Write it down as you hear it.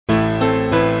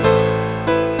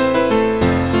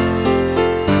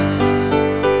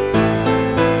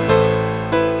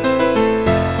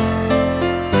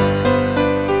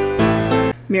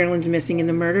Maryland's Missing and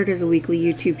the Murdered is a weekly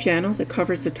YouTube channel that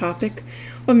covers the topic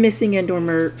of missing and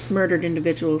or murdered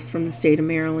individuals from the state of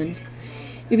Maryland.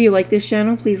 If you like this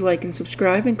channel, please like and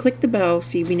subscribe and click the bell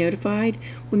so you'll be notified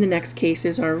when the next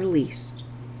cases are released.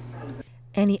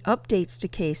 Any updates to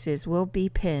cases will be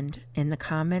pinned in the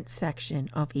comments section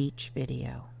of each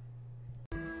video.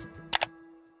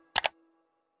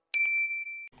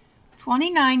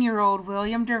 29-year-old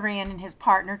William Doran and his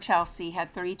partner Chelsea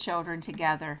had 3 children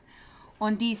together.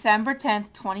 On December 10,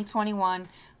 2021,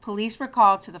 police were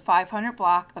called to the 500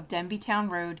 block of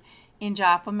Denbytown Road in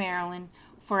Joppa, Maryland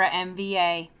for a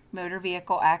MVA, motor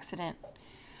vehicle accident.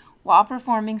 While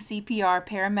performing CPR,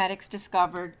 paramedics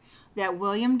discovered that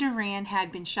William Doran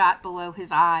had been shot below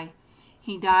his eye.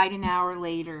 He died an hour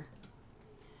later.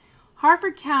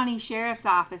 Harford County Sheriff's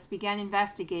Office began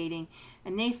investigating,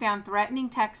 and they found threatening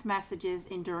text messages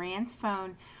in Doran's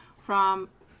phone from,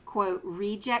 quote,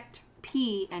 Reject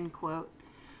P, end quote,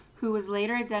 who was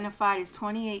later identified as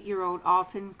 28-year-old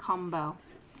Alton Cumbo.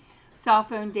 Cell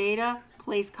phone data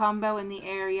placed Cumbo in the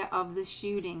area of the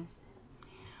shooting.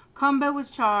 Cumbo was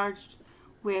charged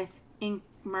with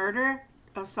murder,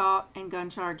 assault, and gun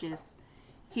charges.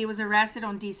 He was arrested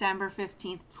on December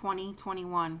 15,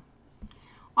 2021.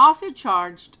 Also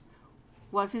charged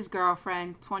was his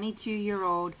girlfriend,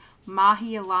 22-year-old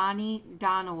Mahialani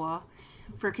Danawa,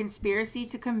 for conspiracy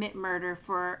to commit murder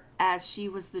as she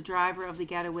was the driver of the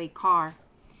getaway car.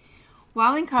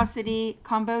 While in custody,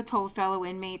 Cumbo told fellow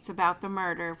inmates about the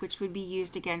murder, which would be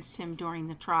used against him during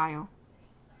the trial.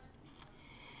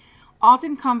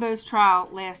 Alton Cumbo's trial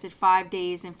lasted 5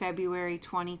 days in February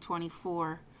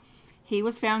 2024. He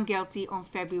was found guilty on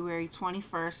February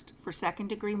 21st for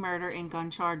second-degree murder and gun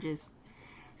charges.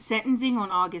 Sentencing on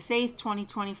August 8,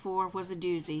 2024 was a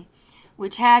doozy,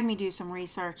 which had me do some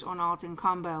research on Alton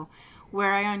Cumbo,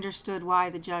 where I understood why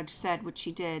the judge said what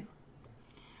she did.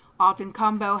 Alton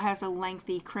Cumbo has a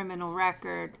lengthy criminal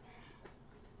record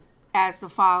as the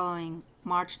following: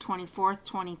 March 24,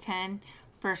 2010,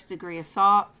 first-degree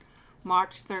assault;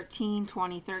 March 13,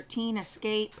 2013,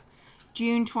 escape;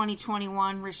 June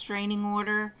 2021, restraining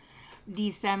order;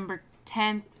 December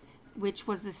 10th, which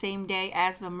was the same day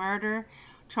as the murder,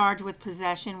 charged with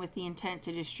possession with the intent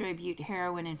to distribute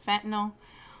heroin and fentanyl;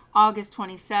 August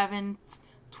 27,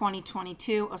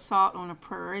 2022, assault on a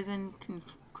prison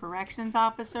corrections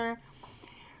officer;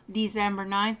 December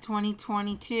 9th,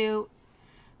 2022,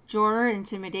 juror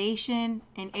intimidation;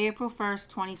 and April 1st,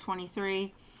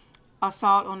 2023,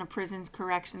 assault on a prison's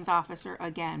corrections officer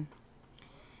again.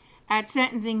 At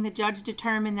sentencing, the judge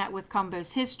determined that with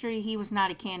Cumbo's history, he was not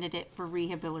a candidate for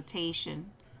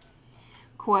rehabilitation.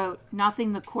 Quote,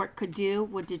 nothing the court could do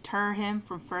would deter him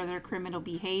from further criminal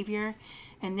behavior,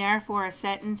 and therefore a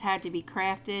sentence had to be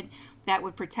crafted that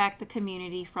would protect the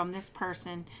community from this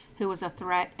person who was a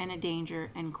threat and a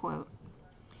danger, end quote.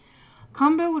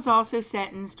 Cumbo was also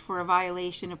sentenced for a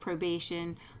violation of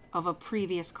probation of a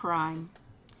previous crime.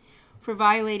 For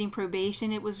violating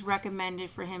probation, it was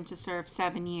recommended for him to serve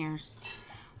 7 years.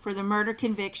 For the murder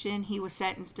conviction, he was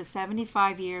sentenced to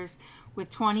 75 years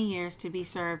with 20 years to be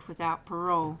served without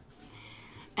parole.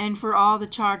 And for all the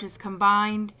charges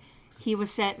combined, he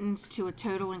was sentenced to a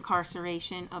total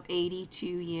incarceration of 82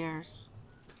 years.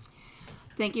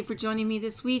 Thank you for joining me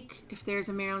this week. If there's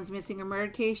a Maryland's Missing or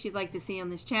Murdered case you'd like to see on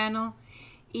this channel,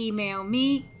 email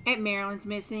me at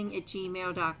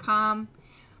marylandsmissing@gmail.com.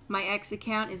 My X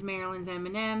account is Maryland's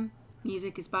M&M.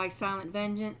 Music is by Silent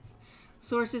Vengeance.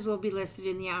 Sources will be listed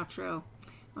in the outro.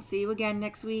 I'll see you again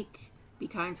next week. Be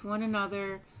kind to one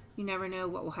another. You never know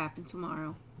what will happen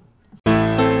tomorrow.